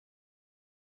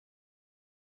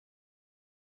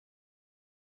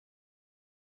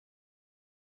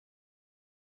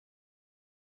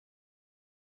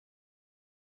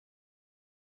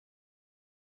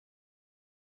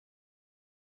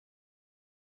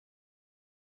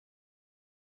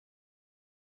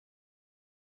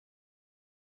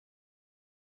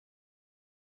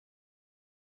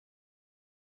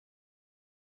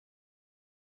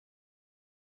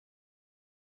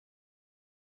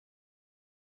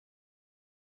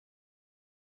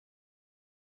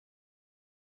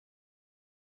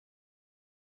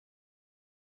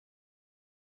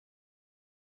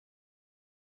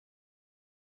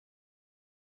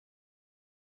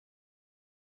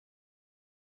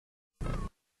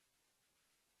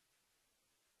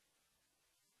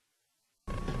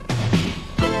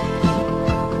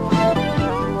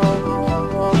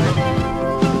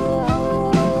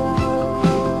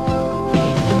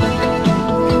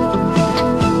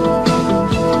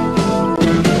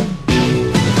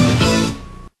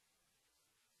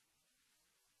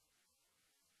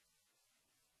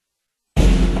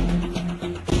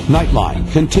Nightline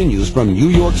continues from New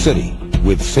York City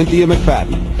with Cynthia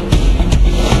McFadden.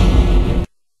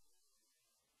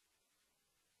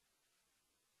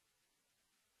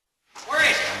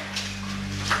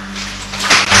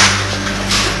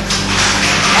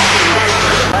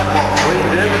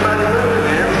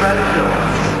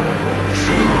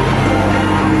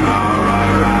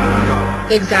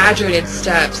 The exaggerated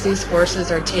steps these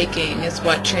horses are taking is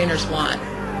what trainers want,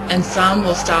 and some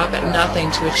will stop at nothing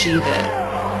to achieve it.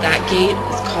 That gait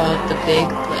is called the big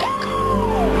lick.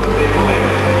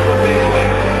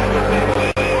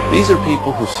 These are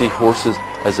people who see horses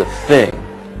as a thing,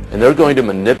 and they're going to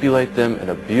manipulate them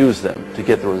and abuse them to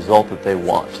get the result that they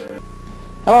want.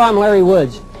 Hello, I'm Larry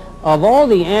Woods. Of all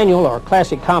the annual or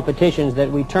classic competitions that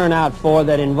we turn out for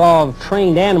that involve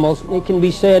trained animals, it can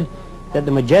be said that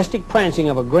the majestic prancing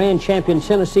of a grand champion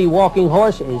Tennessee walking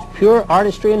horse is pure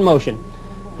artistry in motion.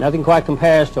 Nothing quite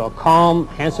compares to a calm,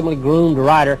 handsomely groomed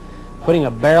rider putting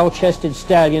a barrel-chested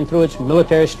stallion through its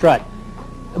military strut.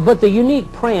 But the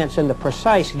unique prance and the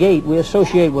precise gait we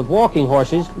associate with walking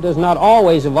horses does not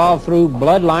always evolve through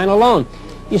bloodline alone.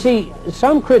 You see,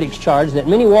 some critics charge that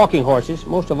many walking horses,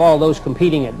 most of all those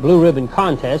competing at blue ribbon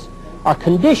contests, are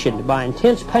conditioned by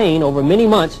intense pain over many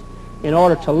months in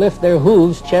order to lift their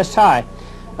hooves chest high.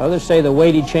 Others say the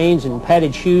weighted chains and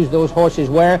padded shoes those horses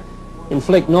wear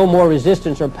inflict no more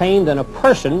resistance or pain than a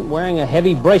person wearing a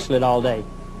heavy bracelet all day.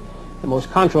 The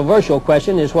most controversial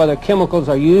question is whether chemicals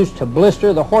are used to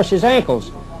blister the horse's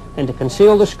ankles and to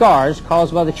conceal the scars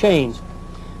caused by the chains.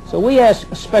 So we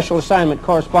asked Special Assignment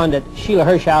Correspondent Sheila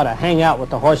Hershow to hang out with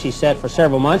the horsey set for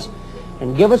several months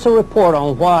and give us a report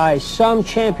on why some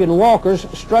champion walkers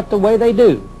strut the way they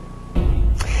do.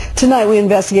 Tonight we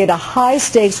investigate a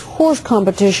high-stakes horse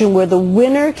competition where the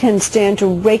winner can stand to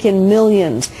rake in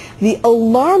millions. The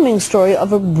alarming story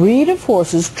of a breed of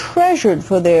horses treasured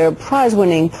for their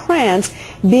prize-winning prance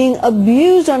being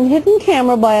abused on hidden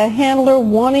camera by a handler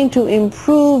wanting to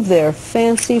improve their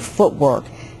fancy footwork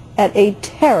at a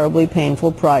terribly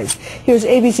painful price. Here's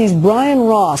ABC's Brian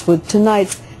Ross with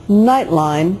tonight's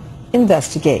Nightline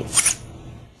Investigates.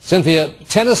 Cynthia,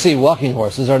 Tennessee walking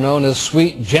horses are known as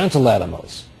sweet, gentle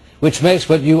animals, which makes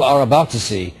what you are about to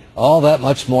see all that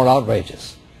much more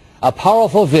outrageous. A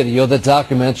powerful video that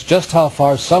documents just how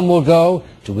far some will go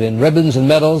to win ribbons and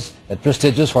medals at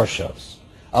prestigious horse shows.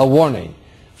 A warning,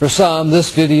 for some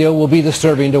this video will be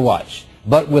disturbing to watch,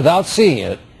 but without seeing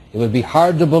it, it would be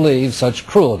hard to believe such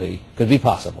cruelty could be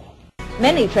possible.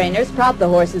 Many trainers prop the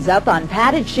horses up on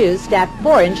padded shoes stacked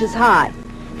 4 inches high.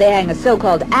 They hang a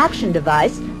so-called action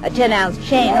device, a 10-ounce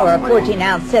chain or a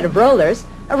 14-ounce set of rollers,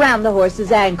 around the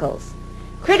horse's ankles.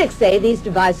 Critics say these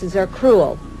devices are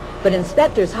cruel, but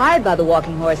inspectors hired by the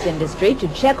walking horse industry to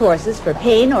check horses for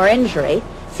pain or injury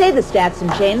say the stacks and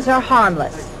chains are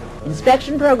harmless.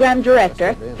 Inspection Program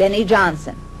Director Benny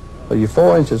Johnson. Well, your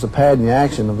 4 inches of padding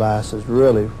action device is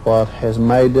really what has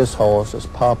made this horse as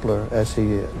popular as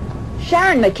he is.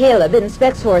 Sharon McCaleb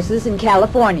inspects horses in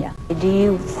California. Do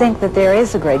you think that there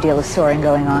is a great deal of soring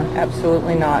going on?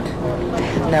 Absolutely not.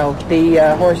 No,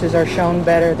 the horses are shown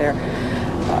better. They're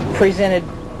presented,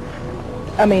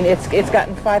 I mean, it's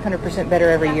gotten 500% better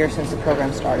every year since the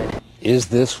program started. Is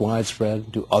this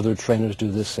widespread? Do other trainers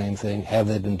do this same thing? Have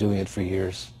they been doing it for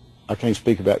years? I can't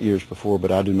speak about years before,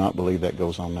 but I do not believe that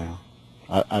goes on now.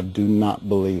 I do not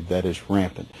believe that is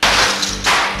rampant.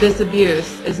 This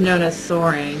abuse is known as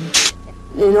soring.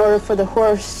 In order for the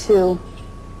horse to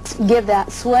give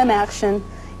that swim action,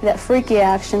 that freaky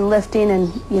action, lifting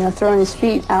and throwing his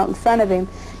feet out in front of him,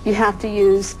 you have to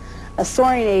use a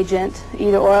soaring agent,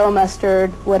 either oil,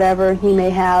 mustard, whatever he may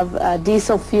have,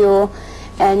 diesel fuel,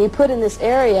 and you put in this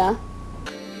area.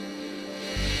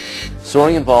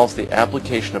 Soring involves the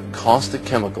application of caustic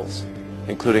chemicals,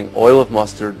 including oil of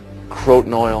mustard,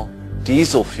 croton oil,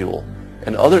 diesel fuel,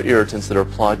 and other irritants that are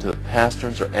applied to the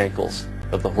pasterns or ankles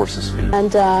of the horse's feet.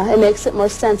 And it makes it more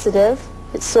sensitive,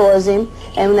 it sores him,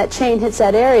 and when that chain hits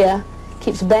that area,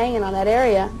 keeps banging on that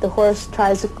area, the horse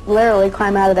tries to literally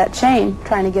climb out of that chain,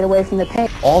 trying to get away from the pain.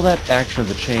 All that action of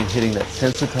the chain hitting that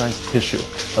sensitized tissue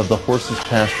of the horse's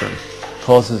pastern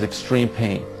causes extreme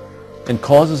pain and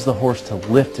causes the horse to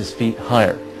lift his feet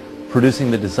higher, producing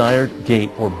the desired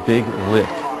gait or big lick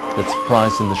that's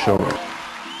prized in the showroom.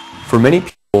 For many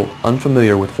people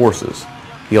unfamiliar with horses,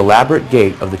 the elaborate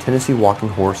gait of the Tennessee walking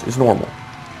horse is normal,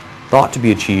 thought to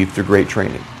be achieved through great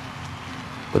training.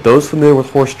 But those familiar with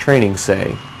horse training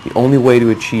say the only way to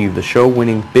achieve the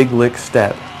show-winning big lick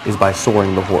step is by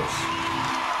soaring the horse.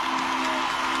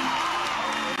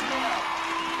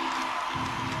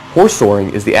 Horse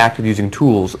soaring is the act of using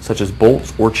tools such as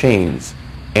bolts or chains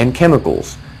and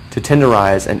chemicals to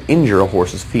tenderize and injure a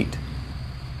horse's feet.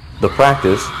 The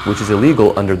practice, which is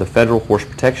illegal under the Federal Horse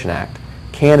Protection Act,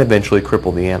 can eventually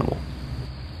cripple the animal.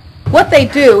 What they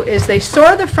do is they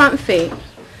sore the front feet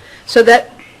so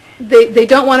that they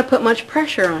don't want to put much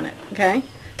pressure on it, okay?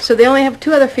 So they only have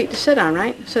 2 other feet to sit on,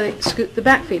 right? So they scoot the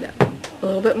back feet up a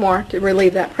little bit more to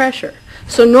relieve that pressure.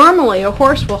 So normally a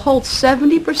horse will hold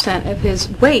 70% of his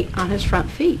weight on his front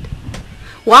feet.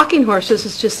 Walking horses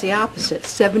is just the opposite,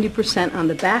 70% on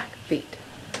the back feet.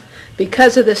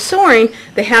 Because of the soring,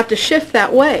 they have to shift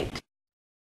that weight.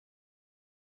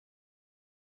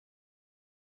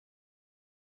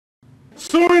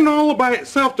 Soaring all by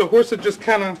itself, the horse would just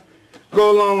kind of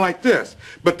go along like this.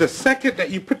 But the second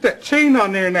that you put that chain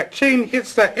on there and that chain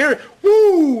hits that area,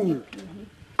 woo!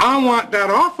 I want that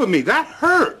off of me. That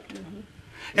hurt.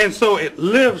 And so it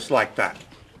lives like that.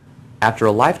 After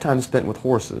a lifetime spent with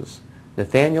horses,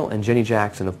 Nathaniel and Jennie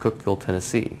Jackson of Cookeville,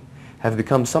 Tennessee, have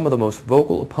become some of the most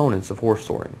vocal opponents of horse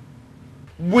soaring.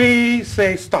 We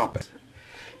say stop it.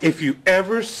 If you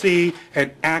ever see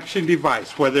an action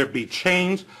device, whether it be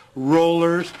chains,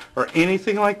 rollers, or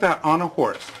anything like that on a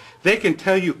horse, they can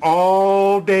tell you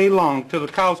all day long till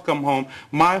the cows come home,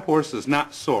 my horse is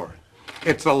not sore.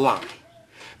 It's a lie.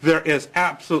 There is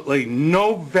absolutely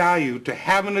no value to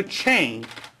having a chain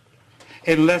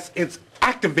unless it's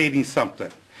activating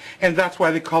something. And that's why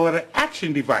they call it an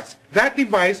action device. That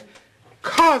device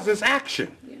causes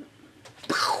action.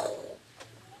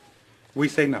 We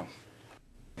say no.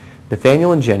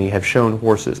 Nathaniel and Jennie have shown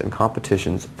horses in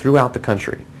competitions throughout the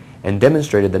country and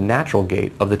demonstrated the natural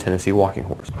gait of the Tennessee walking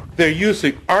horse. They're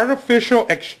using artificial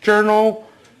external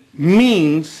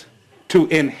means to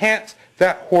enhance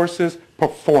that horse's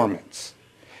performance.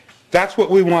 That's what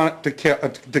we want to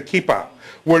keep out.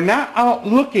 We're not out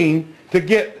looking to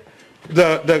get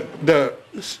the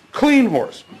clean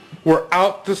horse. We're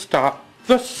out to stop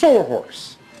the sore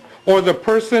horse, or the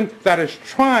person that is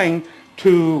trying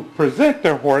to present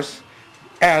their horse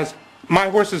as, my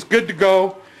horse is good to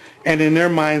go, and in their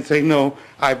minds they know,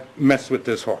 I've messed with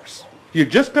this horse. You're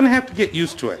just going to have to get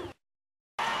used to it.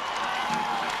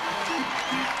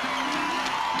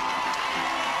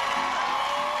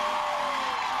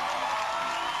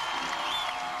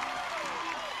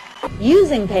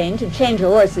 Using pain to change a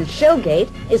horse's show gait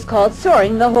is called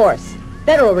soring the horse.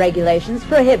 Federal regulations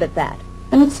prohibit that.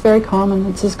 And it's very common.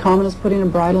 It's as common as putting a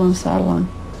bridle and saddle on.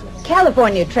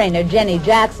 California trainer Jennie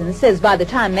Jackson says by the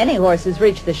time many horses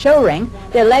reach the show ring,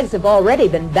 their legs have already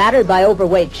been battered by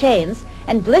overweight chains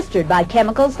and blistered by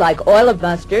chemicals like oil of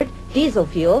mustard, diesel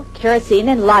fuel, kerosene,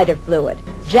 and lighter fluid.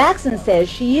 Jackson says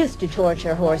she used to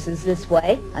torture horses this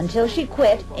way until she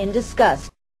quit in disgust.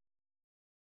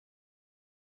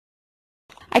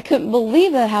 I couldn't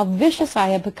believe how vicious I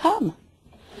had become.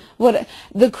 What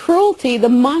the cruelty, the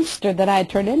monster that I had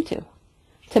turned into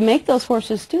to make those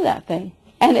horses do that thing.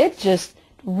 And it just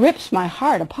rips my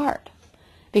heart apart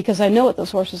because I know what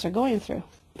those horses are going through.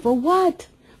 For what?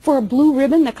 For a blue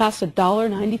ribbon that costs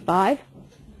 $1.95?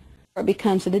 It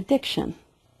becomes an addiction.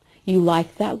 You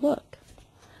like that look.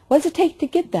 What does it take to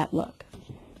get that look?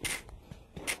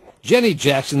 Jennie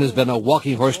Jackson has been a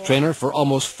walking horse trainer for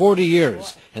almost 40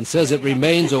 years and says it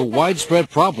remains a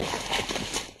widespread problem.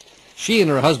 She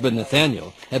and her husband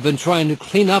Nathaniel have been trying to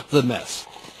clean up the mess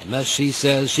she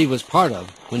says she was part of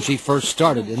when she first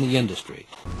started in the industry.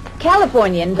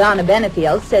 Californian Donna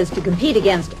Benefield says to compete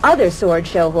against other sword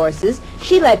show horses,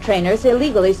 she let trainers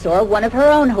illegally soar one of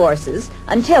her own horses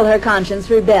until her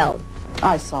conscience rebelled.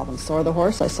 I saw them soar the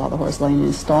horse. I saw the horse laying in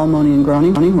his stall moaning and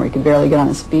groaning where he could barely get on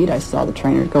his feet. I saw the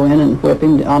trainer go in and whip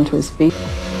him onto his feet.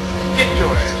 Get your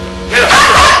ass. Get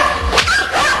up.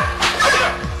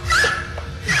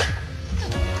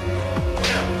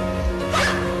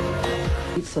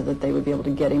 So that they would be able to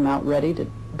get him out ready to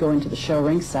go into the show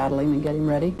ring, saddle him and get him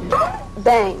ready.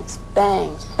 Bangs,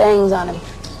 bangs, bangs on him.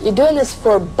 You're doing this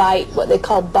for bite, what they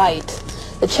call bite.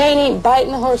 The chain ain't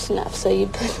biting the horse enough, so you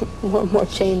put more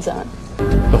chains on.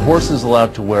 The horse is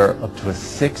allowed to wear up to a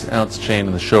 6-ounce chain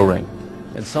in the show ring,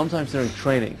 and sometimes during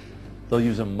training, they'll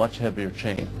use a much heavier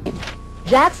chain.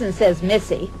 Jackson says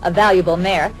Missy, a valuable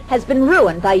mare, has been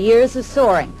ruined by years of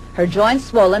soaring. Her joints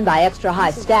swollen by extra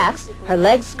high stacks, her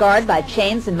legs scarred by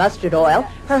chains and mustard oil,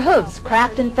 her hooves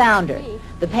cracked and foundered.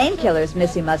 The painkillers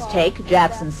Missy must take,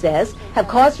 Jackson says, have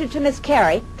caused her to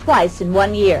miscarry twice in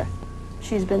 1 year.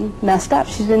 She's been messed up.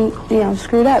 She's been,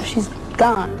 screwed up. She's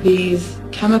gone. These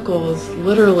chemicals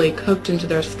literally cooked into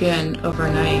their skin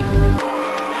overnight.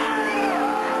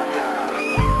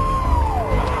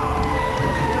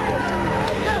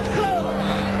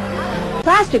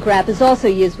 Plastic wrap is also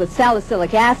used with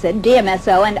salicylic acid,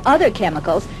 DMSO, and other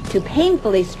chemicals to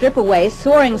painfully strip away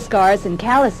soaring scars and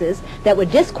calluses that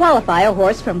would disqualify a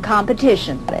horse from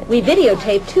competition. We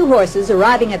videotaped 2 horses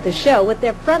arriving at the show with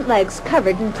their front legs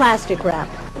covered in plastic wrap.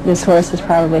 This horse has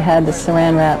probably had the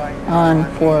saran wrap on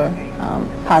for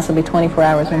possibly 24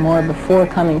 hours or more before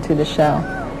coming to the show.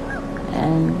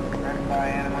 And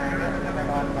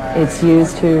it's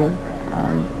used to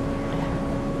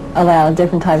allow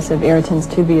different types of irritants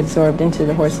to be absorbed into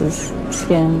the horse's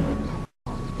skin.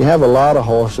 You have a lot of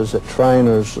horses that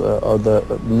trainers, or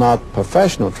the not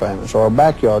professional trainers, or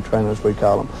backyard trainers we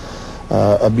call them,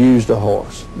 abuse the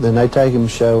horse. Then they take him to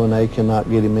show and they cannot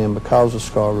get him in because of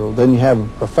scar rule. Then you have a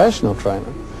professional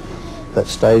trainer that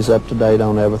stays up to date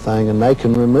on everything, and they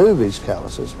can remove these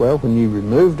calluses. Well, when you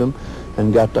removed them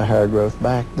and got the hair growth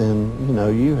back, then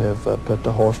you have put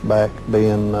the horse back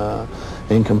being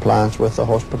in compliance with the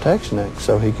Horse Protection Act,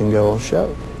 so he can go on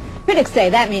show. Critics say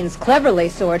that means cleverly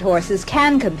sored horses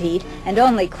can compete, and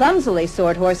only clumsily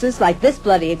sored horses, like this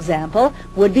bloody example,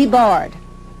 would be barred.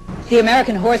 The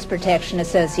American Horse Protection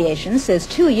Association says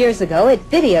 2 years ago it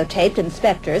videotaped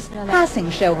inspectors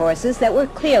passing show horses that were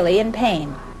clearly in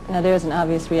pain. Now there's an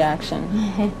obvious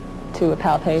reaction to a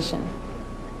palpation.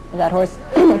 That horse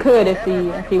could,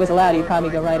 if he was allowed, he'd probably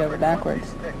go right over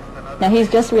backwards. Now he's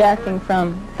just reacting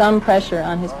from thumb pressure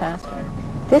on his pastern.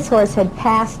 This horse had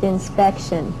passed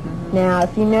inspection. Now,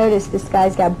 if you notice, this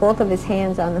guy's got both of his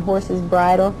hands on the horse's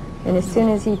bridle, and as soon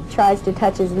as he tries to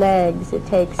touch his legs, it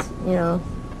takes,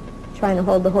 trying to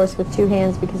hold the horse with 2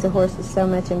 hands because the horse is so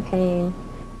much in pain.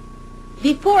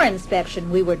 Before inspection,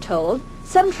 we were told,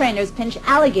 some trainers pinch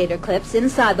alligator clips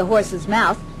inside the horse's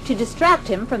mouth to distract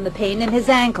him from the pain in his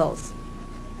ankles.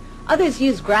 Others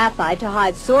use graphite to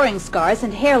hide soaring scars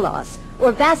and hair loss,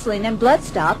 or Vaseline and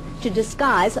bloodstop to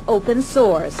disguise open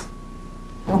sores.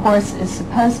 The horse is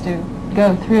supposed to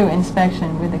go through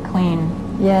inspection with a clean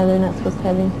they're not supposed to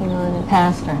have anything on it.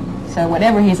 Pastern. So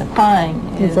whatever he's applying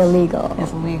is illegal.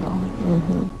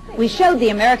 We showed the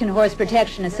American Horse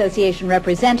Protection Association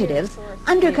representatives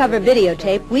undercover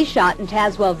videotape we shot in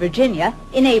Tazewell, Virginia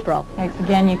in April.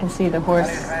 Again, you can see the horse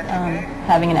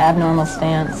having an abnormal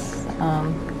stance,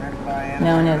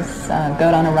 known as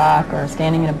goat on a rock or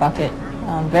standing in a bucket.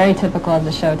 Very typical of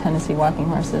the show Tennessee walking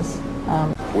horses.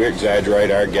 We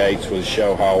exaggerate our gaits with a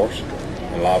show horse,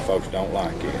 and a lot of folks don't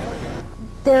like it.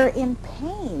 They're in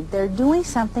pain. They're doing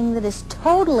something that is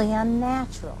totally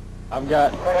unnatural. I've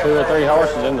got 2 or 3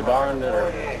 horses in the barn that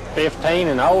are 15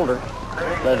 and older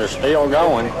that are still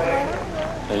going.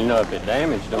 And if it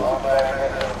damaged them,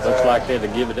 looks like they'd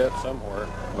have given it up somewhere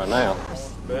by now.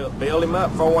 Build him up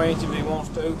 4 inches if he wants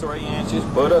to, 3 inches,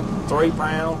 put a 3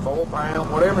 pound, 4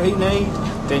 pound, whatever he needs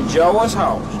to enjoy his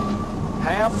horse.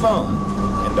 Have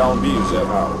fun and don't abuse that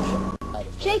horse.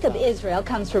 Jacob Israel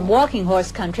comes from walking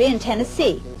horse country in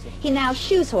Tennessee. He now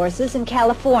shoes horses in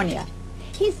California.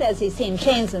 He says he's seen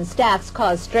chains and stacks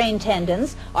cause strained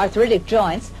tendons, arthritic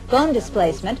joints, bone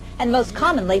displacement, and most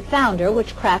commonly founder,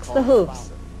 which cracks the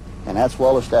hooves. And that's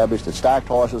well established that stacked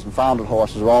horses and foundered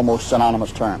horses are almost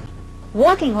synonymous terms.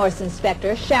 Walking horse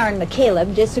inspector Sharon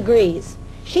McCaleb disagrees.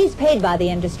 She's paid by the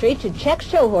industry to check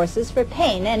show horses for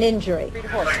pain and injury.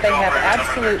 They have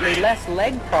absolutely less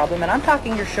leg problem, and I'm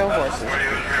talking your show horses,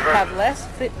 have less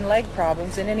foot and leg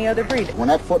problems than any other breed. When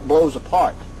that foot blows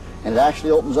apart and it actually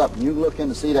opens up and you look in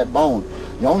to see that bone,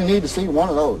 you only need to see one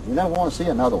of those. You never want to see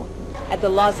another one. At the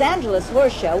Los Angeles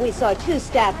Horse Show, we saw 2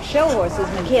 stacked show horses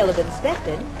McCaleb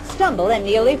inspected stumble and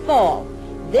nearly fall.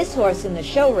 This horse in the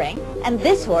show ring and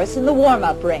this horse in the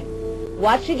warm-up ring.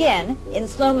 Watch again in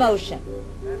slow motion.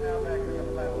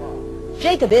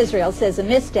 Jacob Israel says a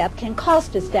misstep can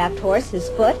cost a stacked horse his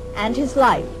foot and his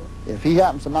life. If he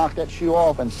happens to knock that shoe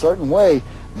off in a certain way,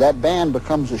 that band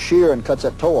becomes a shear and cuts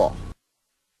that toe off.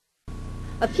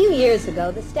 A few years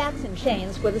ago, the stacks and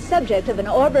chains were the subject of an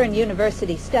Auburn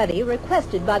University study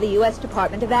requested by the U.S.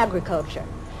 Department of Agriculture.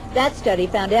 That study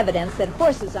found evidence that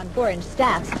horses on 4-inch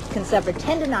stacks can suffer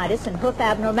tendinitis and hoof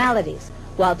abnormalities,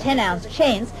 while 10-ounce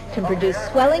chains can produce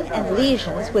swelling and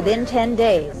lesions within 10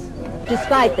 days.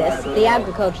 Despite this, the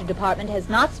Agriculture Department has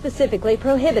not specifically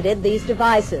prohibited these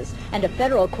devices, and a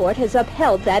federal court has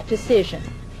upheld that decision.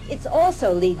 It's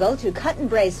also legal to cut and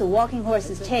brace a walking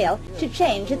horse's tail to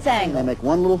change its angle. They make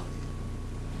one little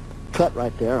cut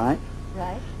right there, right?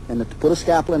 Right. And to put a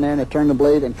scalpel in there and they turn the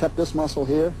blade and cut this muscle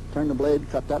here, turn the blade,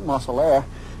 cut that muscle there,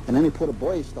 and then they put a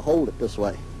brace to hold it this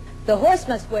way. The horse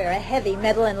must wear a heavy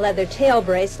metal and leather tail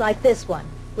brace like this one,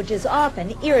 which is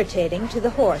often irritating to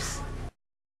the horse.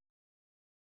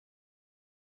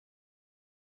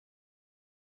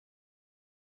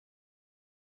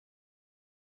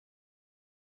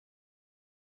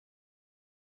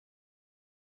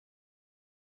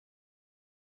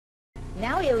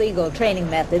 Now illegal training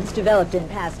methods developed in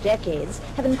past decades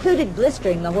have included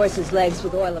blistering the horse's legs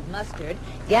with oil of mustard,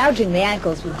 gouging the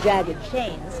ankles with jagged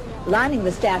chains, lining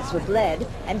the stacks with lead,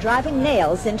 and driving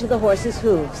nails into the horse's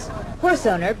hooves. Horse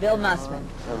owner Bill Mussman.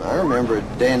 I remember a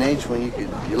day and age when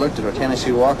you looked at a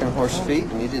Tennessee walking horse feet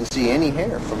and you didn't see any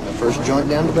hair from the first joint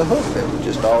down to the hoof. It was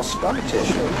just all scar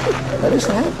tissue. That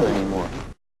doesn't happen anymore.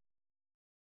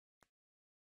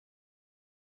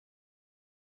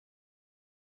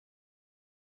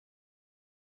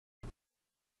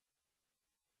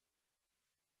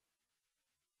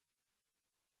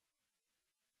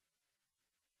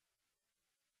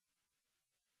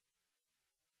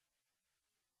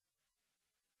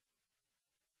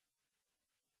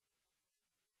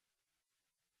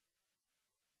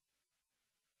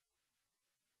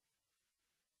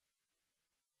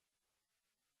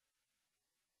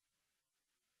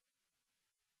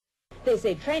 They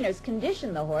say trainers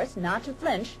condition the horse not to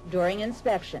flinch during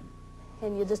inspection.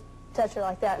 And you just touch her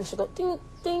like that and she'll go ding,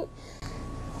 ding.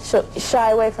 She'll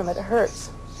shy away from it. It hurts.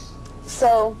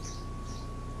 So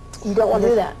you don't want to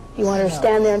do that. You want her to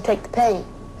stand there and take the pain.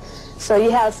 So you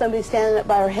have somebody standing up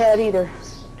by her head, either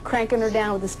cranking her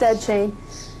down with a stud chain,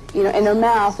 you know, in her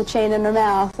mouth, a chain in her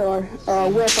mouth, or a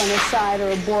whip on her side, or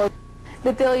a board.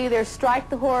 That they'll either strike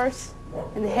the horse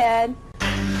in the head,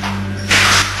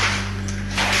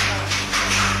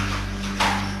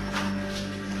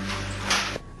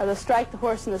 or they'll strike the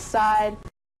horse in the side,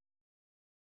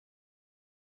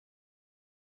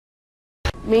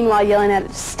 meanwhile yelling at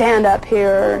it, stand up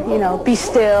here, you know, be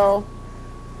still,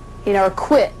 you know, or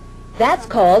quit. That's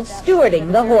called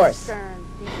stewarding the horse.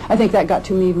 I think that got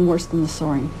to me even worse than the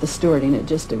soaring, the stewarding.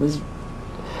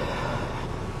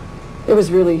 It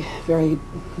was really very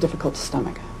difficult to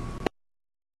stomach.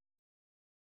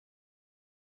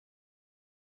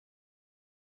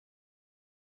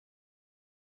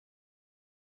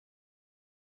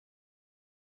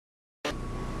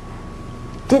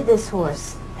 Did this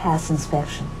horse pass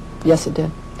inspection? Yes, it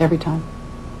did, every time.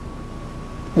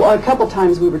 Well, a couple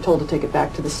times we were told to take it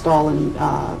back to the stall and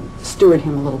steward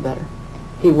him a little better.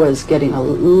 He was getting a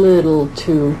little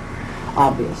too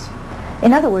obvious.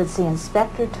 In other words, the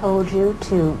inspector told you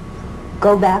to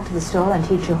go back to the stall and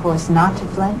teach your horse not to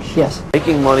flinch? Yes.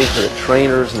 Making money for the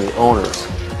trainers and the owners.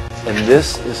 And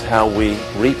this is how we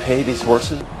repay these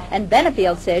horses. And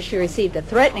Benefield says she received a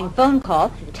threatening phone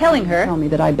call telling her Tell me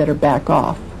that I better back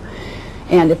off.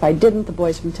 And if I didn't, the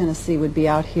boys from Tennessee would be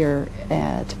out here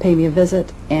to pay me a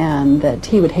visit, and that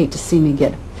he would hate to see me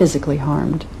get physically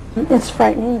harmed. It's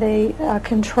frightening. They are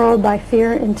controlled by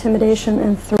fear, intimidation,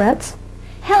 and threats.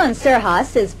 Helen Serhas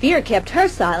says fear kept her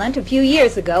silent a few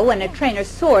years ago when a trainer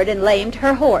soared and lamed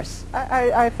her horse.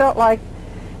 I felt like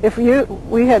if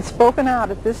we had spoken out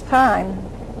at this time,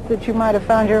 that you might have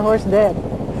found your horse dead.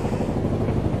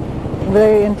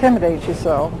 They intimidate you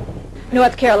so.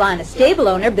 North Carolina stable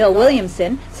owner Bill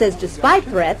Williamson says despite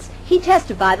threats, he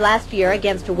testified last year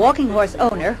against a walking horse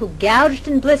owner who gouged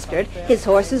and blistered his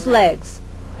horse's legs.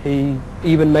 He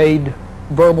even made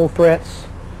verbal threats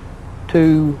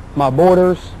to my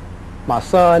boarders, my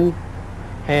son,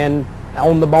 and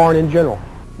on the barn in general.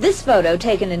 This photo,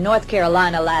 taken in North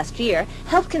Carolina last year,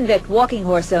 helped convict walking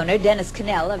horse owner Dennis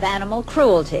Cannell of animal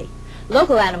cruelty.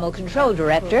 Local animal control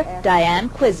director Diane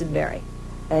Quisenberry.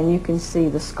 And you can see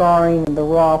the scarring and the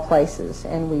raw places,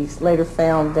 and we later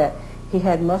found that he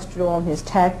had mustard on his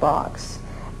tack box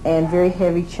and very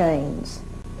heavy chains.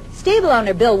 Stable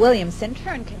owner Bill Williamson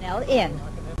turned Cannell in.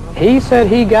 He said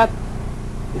he got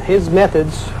his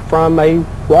methods from a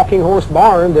walking horse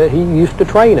barn that he used to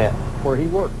train at, where he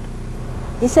worked.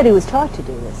 He said he was taught to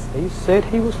do this. He said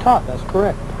he was taught, that's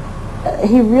correct.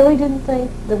 He really didn't think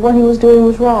that what he was doing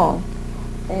was wrong.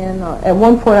 And at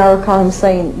one point I recall him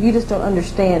saying, you just don't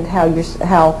understand how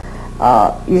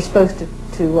you're supposed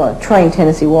to train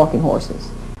Tennessee walking horses.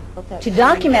 To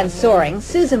document soaring,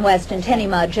 Susan West and Tenny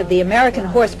Mudge of the American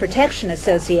Horse Protection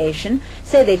Association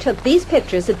say they took these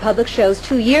pictures at public shows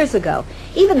 2 years ago,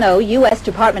 even though U.S.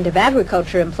 Department of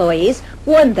Agriculture employees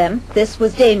warned them this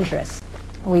was dangerous.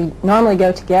 We normally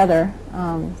go together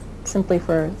simply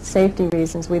for safety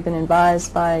reasons. We've been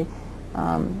advised by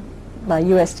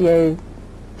USDA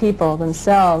people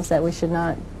themselves that we should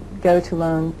not go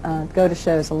to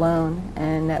shows alone,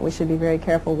 and that we should be very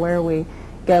careful where we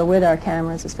go with our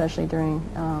cameras, especially during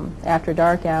after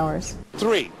dark hours.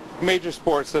 3 major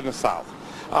sports in the South: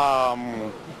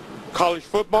 college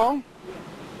football,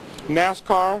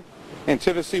 NASCAR, and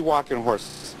Tennessee walking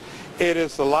horses. It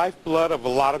is the lifeblood of a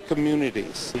lot of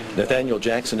communities. Nathaniel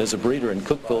Jackson is a breeder in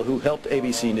Cookeville who helped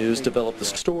ABC News develop the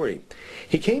story.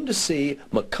 He came to see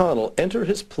McConnell enter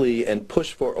his plea and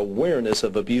push for awareness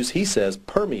of abuse he says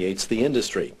permeates the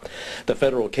industry. The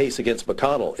federal case against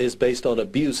McConnell is based on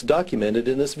abuse documented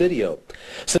in this video.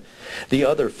 The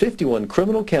other 51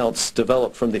 criminal counts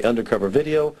developed from the undercover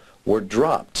video were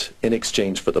dropped in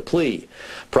exchange for the plea.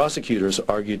 Prosecutors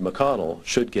argued McConnell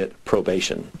should get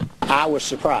probation. I was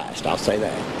surprised, I'll say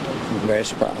that. Very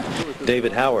surprised.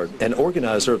 David Howard, an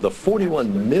organizer of the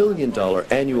 $41 million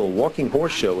annual walking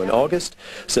horse show in August,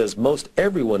 says most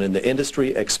everyone in the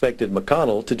industry expected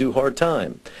McConnell to do hard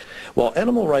time. While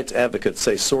animal rights advocates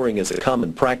say soaring is a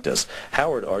common practice,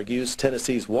 Howard argues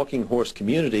Tennessee's walking horse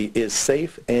community is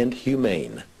safe and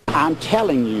humane. I'm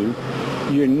telling you,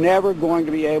 you're never going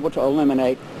to be able to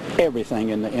eliminate everything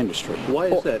in the industry. Why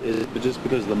is that? Is it just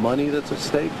because of the money that's at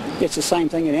stake? It's the same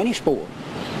thing in any sport.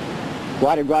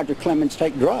 Why did Roger Clemens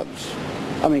take drugs?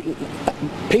 I mean,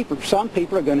 some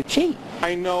people are going to cheat.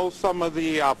 I know some of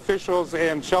the officials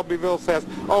in Shelbyville says,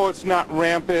 oh, it's not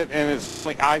rampant and it's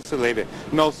like isolated.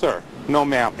 No, sir. No,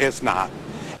 ma'am, it's not.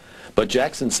 But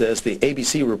Jackson says the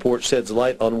ABC report sheds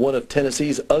light on one of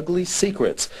Tennessee's ugly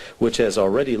secrets, which has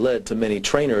already led to many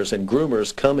trainers and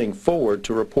groomers coming forward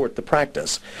to report the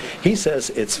practice. He says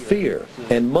it's fear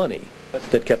and money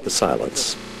that kept the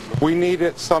silence. We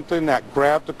needed something that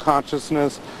grabbed the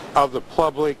consciousness of the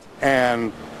public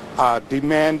and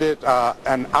demanded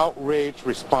an outraged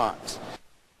response.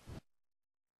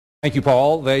 Thank you,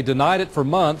 Paul. They denied it for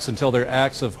months until their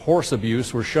acts of horse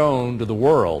abuse were shown to the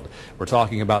world. We're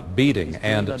talking about beating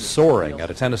and soaring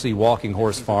at a Tennessee walking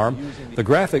horse farm. The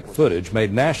graphic footage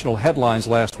made national headlines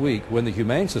last week when the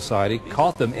Humane Society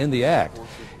caught them in the act.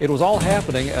 It was all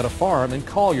happening at a farm in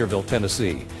Collierville,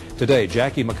 Tennessee. Today,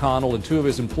 Jackie McConnell and two of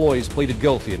his employees pleaded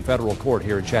guilty in federal court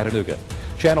here in Chattanooga.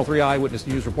 Channel 3 Eyewitness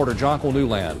News reporter Jonquil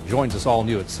Newland joins us all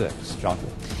new at 6. Jonquil.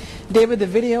 David, the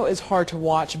video is hard to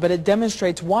watch, but it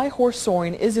demonstrates why horse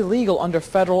soaring is illegal under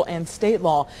federal and state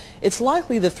law. It's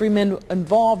likely the three men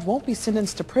involved won't be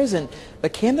sentenced to prison,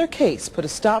 but can their case put a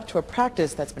stop to a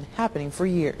practice that's been happening for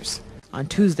years? On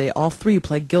Tuesday, all three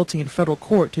pled guilty in federal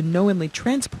court to knowingly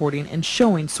transporting and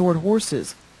showing soared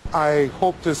horses. I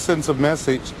hope this sends a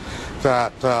message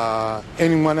that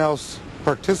anyone else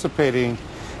participating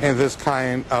in this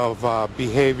kind of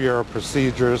behavior or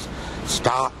procedures,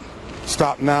 stop.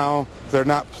 Stop now. They're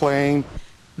not playing.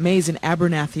 Mays and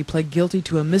Abernathy pled guilty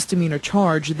to a misdemeanor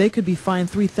charge. They could be fined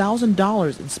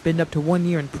 $3,000 and spend up to 1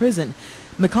 year in prison.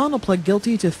 McConnell pled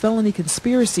guilty to felony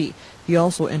conspiracy. He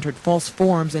also entered false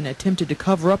forms and attempted to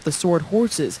cover up the soared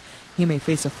horses. He may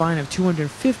face a fine of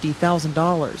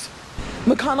 $250,000.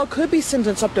 McConnell could be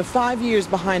sentenced up to 5 years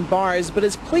behind bars, but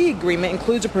his plea agreement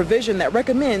includes a provision that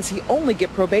recommends he only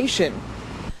get probation.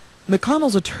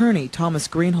 McConnell's attorney, Thomas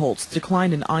Greenholtz,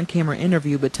 declined an on-camera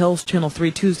interview but tells Channel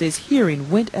 3 Tuesday's hearing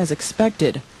went as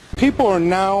expected. People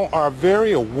now are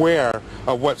very aware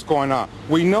of what's going on.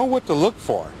 We know what to look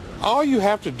for. All you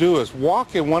have to do is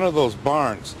walk in one of those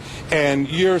barns and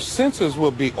your senses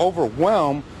will be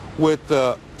overwhelmed with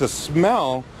the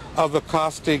smell of the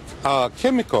caustic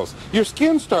chemicals. Your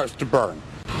skin starts to burn.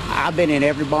 I've been in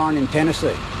every barn in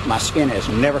Tennessee. My skin has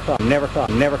never caught.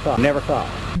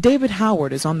 David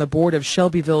Howard is on the board of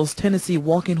Shelbyville's Tennessee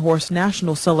Walking Horse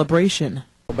National Celebration.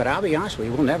 But I'll be honest with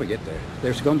you, we'll never get there.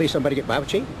 There's going to be somebody get by with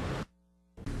cheating.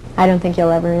 I don't think you'll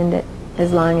ever end it,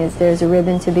 as long as there's a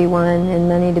ribbon to be won and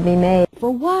money to be made. For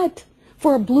what?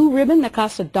 For a blue ribbon that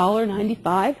costs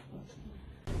 $1.95?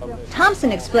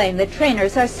 Thompson explained that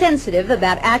trainers are sensitive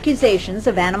about accusations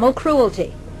of animal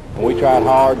cruelty. We tried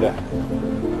hard to,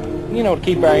 to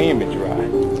keep our image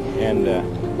right, and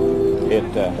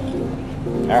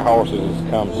our horses have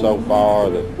come so far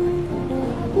that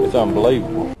it's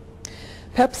unbelievable.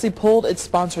 Pepsi pulled its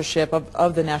sponsorship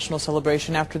of the National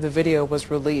Celebration after the video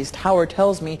was released. Howard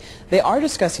tells me they are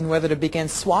discussing whether to begin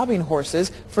swabbing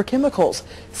horses for chemicals.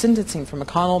 Sentencing for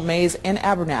McConnell, Mays, and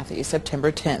Abernathy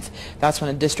September 10th. That's when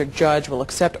a district judge will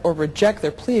accept or reject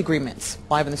their plea agreements.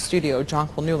 Live in the studio,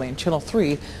 Jonquil Newland, Channel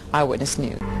 3 Eyewitness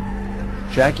News.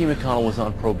 Jackie McConnell was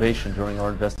on probation during our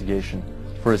investigation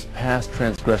for his past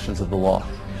transgressions of the law.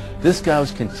 This guy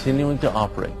was continuing to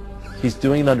operate. He's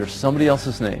doing it under somebody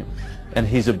else's name, and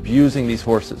he's abusing these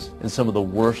horses in some of the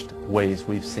worst ways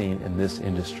we've seen in this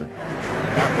industry.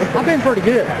 I've been pretty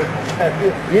good.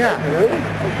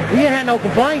 Yeah. You ain't had no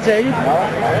complaints, have you?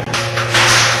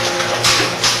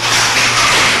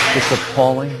 It's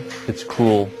appalling, it's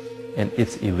cruel, and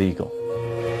it's illegal.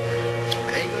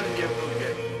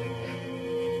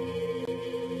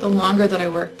 The longer that I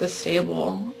worked this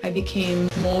stable, I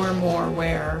became more and more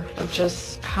aware of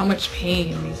just how much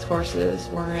pain these horses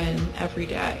were in every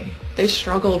day. They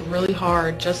struggled really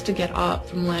hard just to get up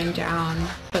from laying down,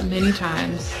 but many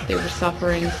times they were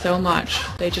suffering so much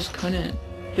they just couldn't.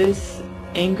 This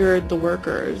angered the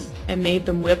workers and made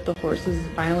them whip the horses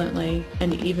violently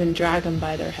and even drag them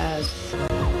by their heads.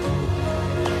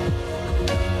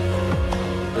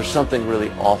 There's something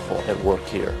really awful at work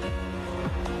here.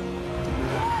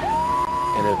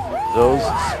 And if those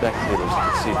spectators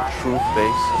could see the true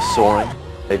face of soaring,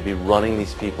 they'd be running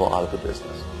these people out of the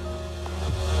business.